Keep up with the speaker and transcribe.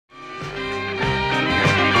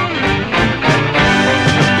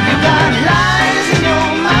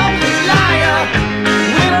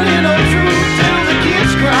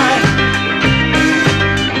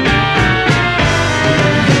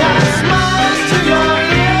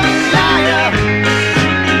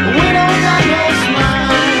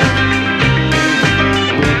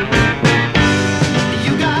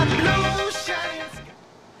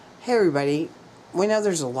everybody. We know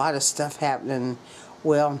there's a lot of stuff happening.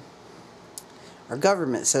 Well, our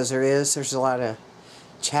government says there is. There's a lot of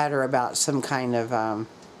chatter about some kind of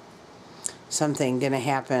something going to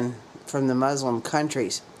happen from the Muslim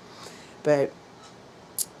countries. But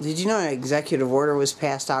did you know an executive order was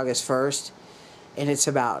passed August 1st? And it's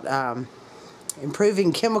about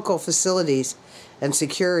improving chemical facilities and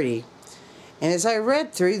security. And as I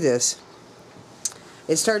read through this,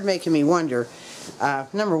 it started making me wonder,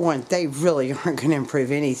 number one, they really aren't going to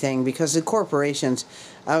improve anything because the corporations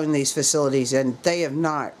own these facilities and they have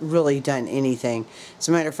not really done anything. As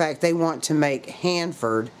a matter of fact, they want to make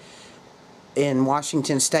Hanford in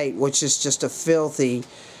Washington State, which is just a filthy,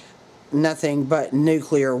 nothing but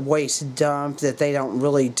nuclear waste dump that they don't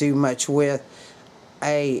really do much with,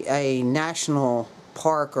 a national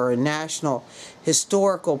park or a national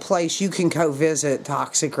historical place you can go visit.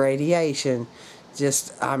 Toxic radiation.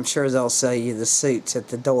 Just, I'm sure they'll sell you the suits at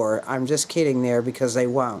the door. I'm just kidding there because they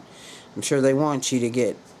won't. I'm sure they want you to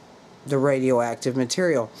get the radioactive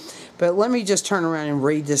material. But let me just turn around and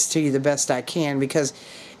read this to you the best I can, because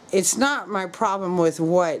it's not my problem with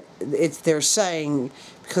what they're saying,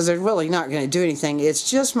 because they're really not going to do anything. It's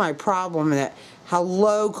just my problem that how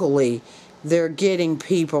locally they're getting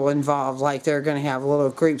people involved. Like they're going to have little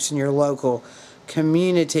groups in your local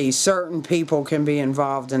community. Certain people can be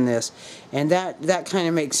involved in this, and that kind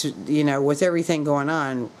of makes, you know, with everything going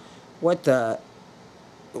on, what the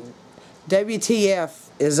WTF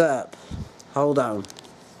is up. Hold on.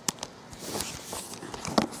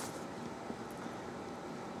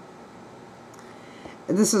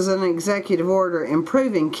 This is an executive order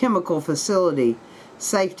improving chemical facility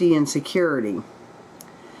safety and security.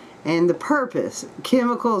 And the purpose: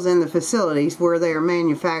 chemicals in the facilities where they are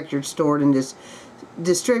manufactured, stored, and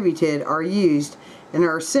distributed are used and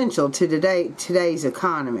are essential to today's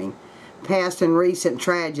economy. Past and recent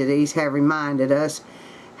tragedies have reminded us,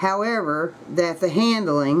 however, that the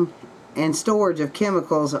handling and storage of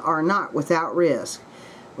chemicals are not without risk.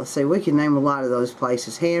 Let's see, we can name a lot of those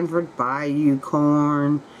places. Hanford, Bayou,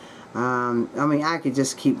 Corn. I mean, I could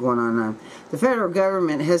just keep going on and on. The federal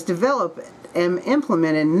government has developed and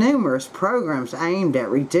implemented numerous programs aimed at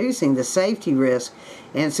reducing the safety risk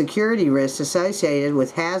and security risks associated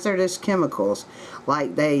with hazardous chemicals.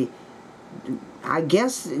 Like I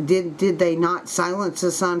guess, did they not silence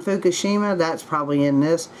us on Fukushima? That's probably in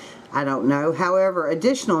this. I don't know. However,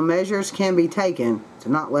 additional measures can be taken to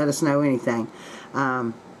not let us know anything.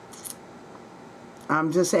 I'm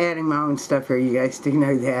just adding my own stuff here. You guys do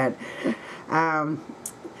know that.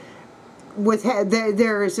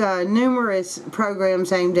 There's numerous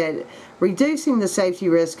programs aimed at reducing the safety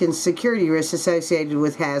risk and security risks associated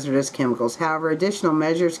with hazardous chemicals. However, additional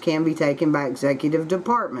measures can be taken by executive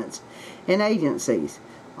departments and agencies,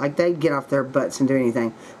 like they'd get off their butts and do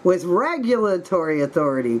anything, with regulatory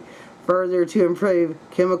authority, further to improve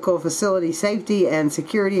chemical facility safety and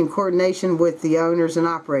security in coordination with the owners and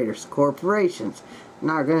operators. Corporations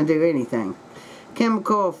not going to do anything.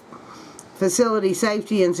 Chemical facility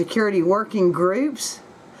safety and security working groups.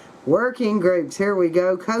 Here we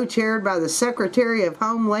go. Co-chaired by the Secretary of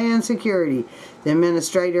Homeland Security, the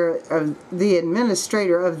administrator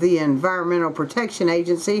of the Environmental Protection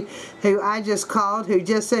Agency, who I just called, who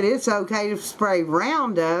just said it's okay to spray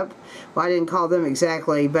Roundup. Well, I didn't call them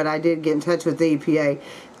exactly, but I did get in touch with the EPA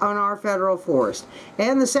on our federal forest.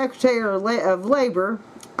 And the Secretary of Labor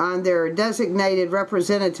on their designated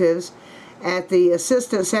representatives at the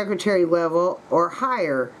Assistant Secretary level or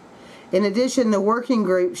higher. In addition, the working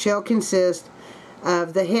group shall consist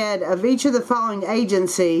of the head of each of the following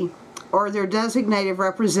agency or their designated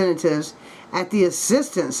representatives at the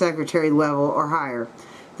Assistant Secretary level or higher: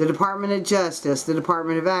 the Department of Justice, the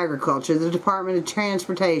Department of Agriculture, the Department of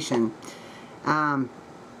Transportation. And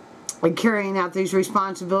carrying out these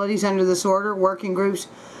responsibilities under this order, working groups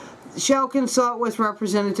shall consult with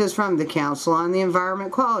representatives from the Council on the Environment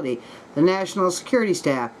Quality, the National Security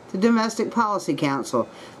Staff, the Domestic Policy Council,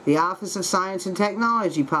 the Office of Science and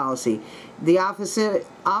Technology Policy, the Office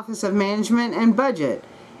of Management and Budget,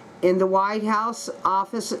 in the White House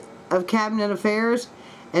Office of Cabinet Affairs,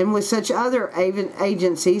 and with such other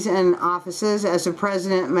agencies and offices as the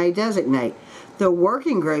President may designate. The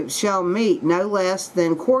working groups shall meet no less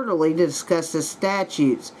than quarterly to discuss the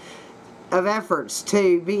statutes of efforts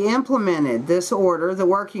to be implemented. This order, the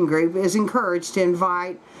working group is encouraged to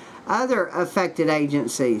invite other affected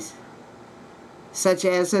agencies, such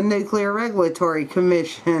as the Nuclear Regulatory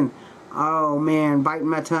Commission, oh man, biting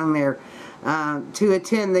my tongue there, to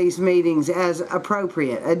attend these meetings as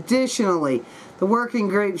appropriate. Additionally, the working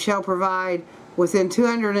group shall provide within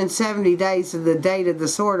 270 days of the date of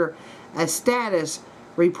this order a status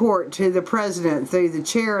report to the President through the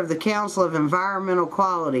Chair of the Council of Environmental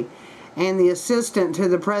Quality and the Assistant to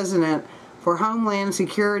the President for Homeland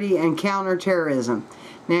Security and Counterterrorism.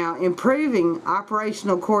 Now, improving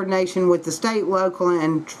operational coordination with the state, local,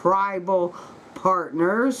 and tribal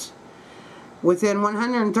partners. Within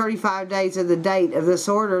 135 days of the date of this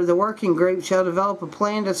order, the working group shall develop a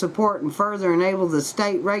plan to support and further enable the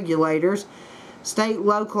state regulators, state,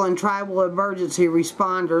 local, and tribal emergency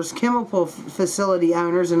responders, chemical facility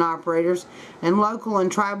owners and operators, and local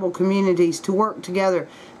and tribal communities to work together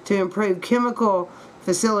to improve chemical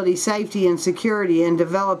facility safety and security in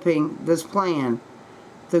developing this plan.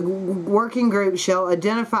 The working group shall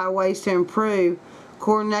identify ways to improve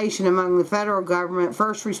coordination among the federal government,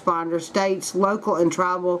 first responders, states, local, and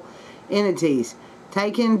tribal entities.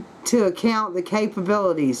 Take into account the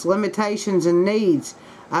capabilities, limitations, and needs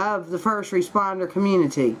of the first responder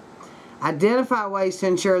community. Identify ways to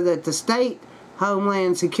ensure that the state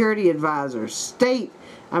Homeland Security advisors, state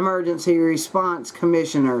emergency response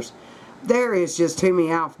commissioners, there is just too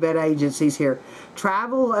many alphabet agencies here,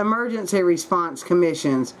 tribal emergency response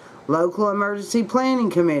commissions, local emergency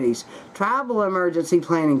planning committees, tribal emergency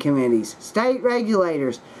planning committees, state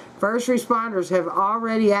regulators, first responders have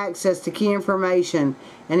already access to key information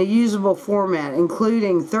in a usable format,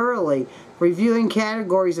 including thoroughly reviewing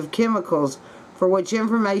categories of chemicals for which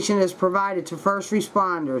information is provided to first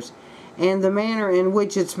responders and the manner in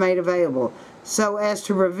which it's made available, so as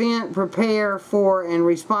to prevent, prepare for, and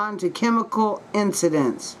respond to chemical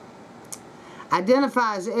incidents.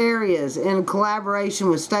 Identifies areas in collaboration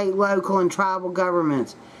with state, local, and tribal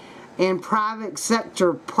governments and private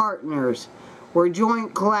sector partners where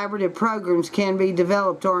joint collaborative programs can be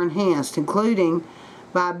developed or enhanced, including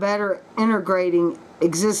by better integrating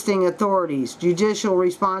existing authorities, judicial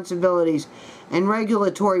responsibilities, and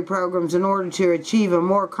regulatory programs in order to achieve a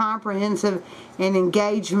more comprehensive and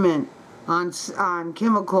engagement on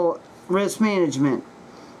chemical risk management.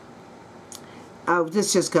 Oh,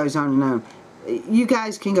 this just goes on and on. You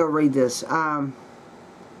guys can go read this.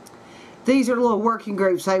 These are little working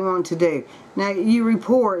groups they want to do. Now, you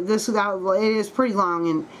report, this it is pretty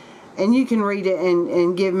long, and you can read it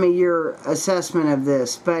and give me your assessment of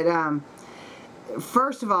this. But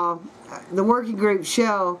first of all, the working group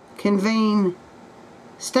shall convene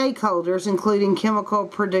stakeholders, including chemical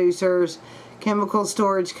producers, chemical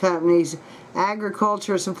storage companies,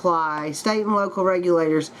 agriculture supply, state and local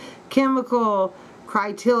regulators, chemical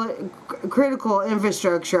critical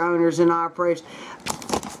infrastructure owners and operators.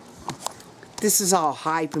 This is all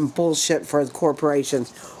hype and bullshit for the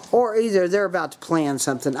corporations. Or either they're about to plan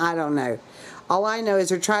something. I don't know. All I know is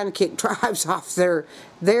they're trying to kick tribes off their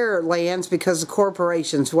lands because the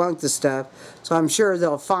corporations want the stuff. So I'm sure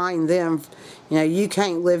they'll find them. You know, you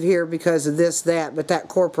can't live here because of this, that, but that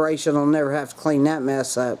corporation will never have to clean that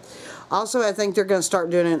mess up. Also, I think they're going to start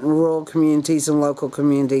doing it in rural communities and local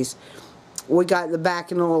communities. We got the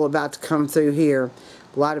back and oil about to come through here.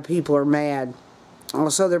 A lot of people are mad.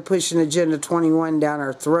 Also, they're pushing Agenda 21 down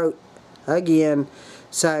our throat again.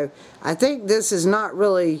 So, I think this is not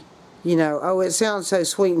really, you know, oh, it sounds so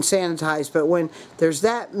sweet and sanitized, but when there's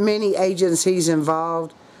that many agencies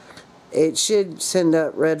involved, it should send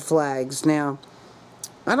up red flags. Now,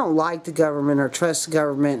 I don't like the government or trust the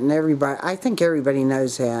government and everybody. I think everybody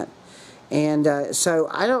knows that. And so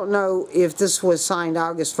I don't know if this was signed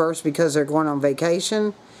August 1st because they're going on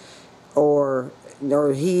vacation, or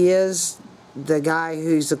he is the guy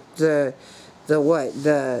who's the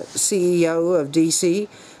CEO of DC,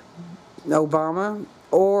 Obama,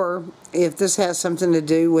 or if this has something to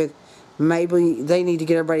do with maybe they need to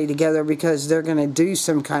get everybody together because they're going to do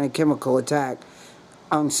some kind of chemical attack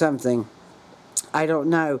on something. I don't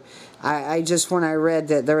know. I just, when I read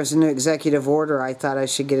that there was a new executive order, I thought I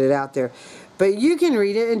should get it out there. But you can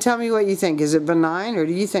read it and tell me what you think. Is it benign, or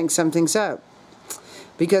do you think something's up?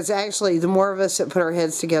 Because actually, the more of us that put our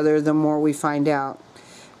heads together, the more we find out.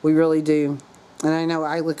 We really do. And I know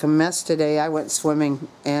I look a mess today. I went swimming,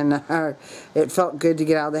 and it felt good to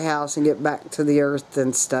get out of the house and get back to the earth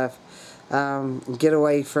and stuff. Get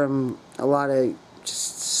away from a lot of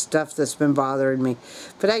just stuff that's been bothering me.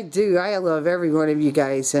 But I love every one of you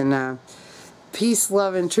guys, and peace,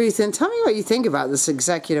 love, and truth. And tell me what you think about this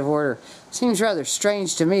executive order. Seems rather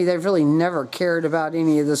strange to me. They've really never cared about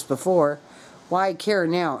any of this before. Why care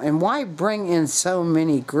now? And why bring in so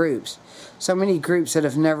many groups? So many groups that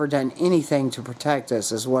have never done anything to protect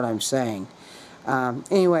us is what I'm saying.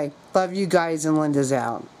 Anyway, love you guys, and Linda's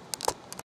out.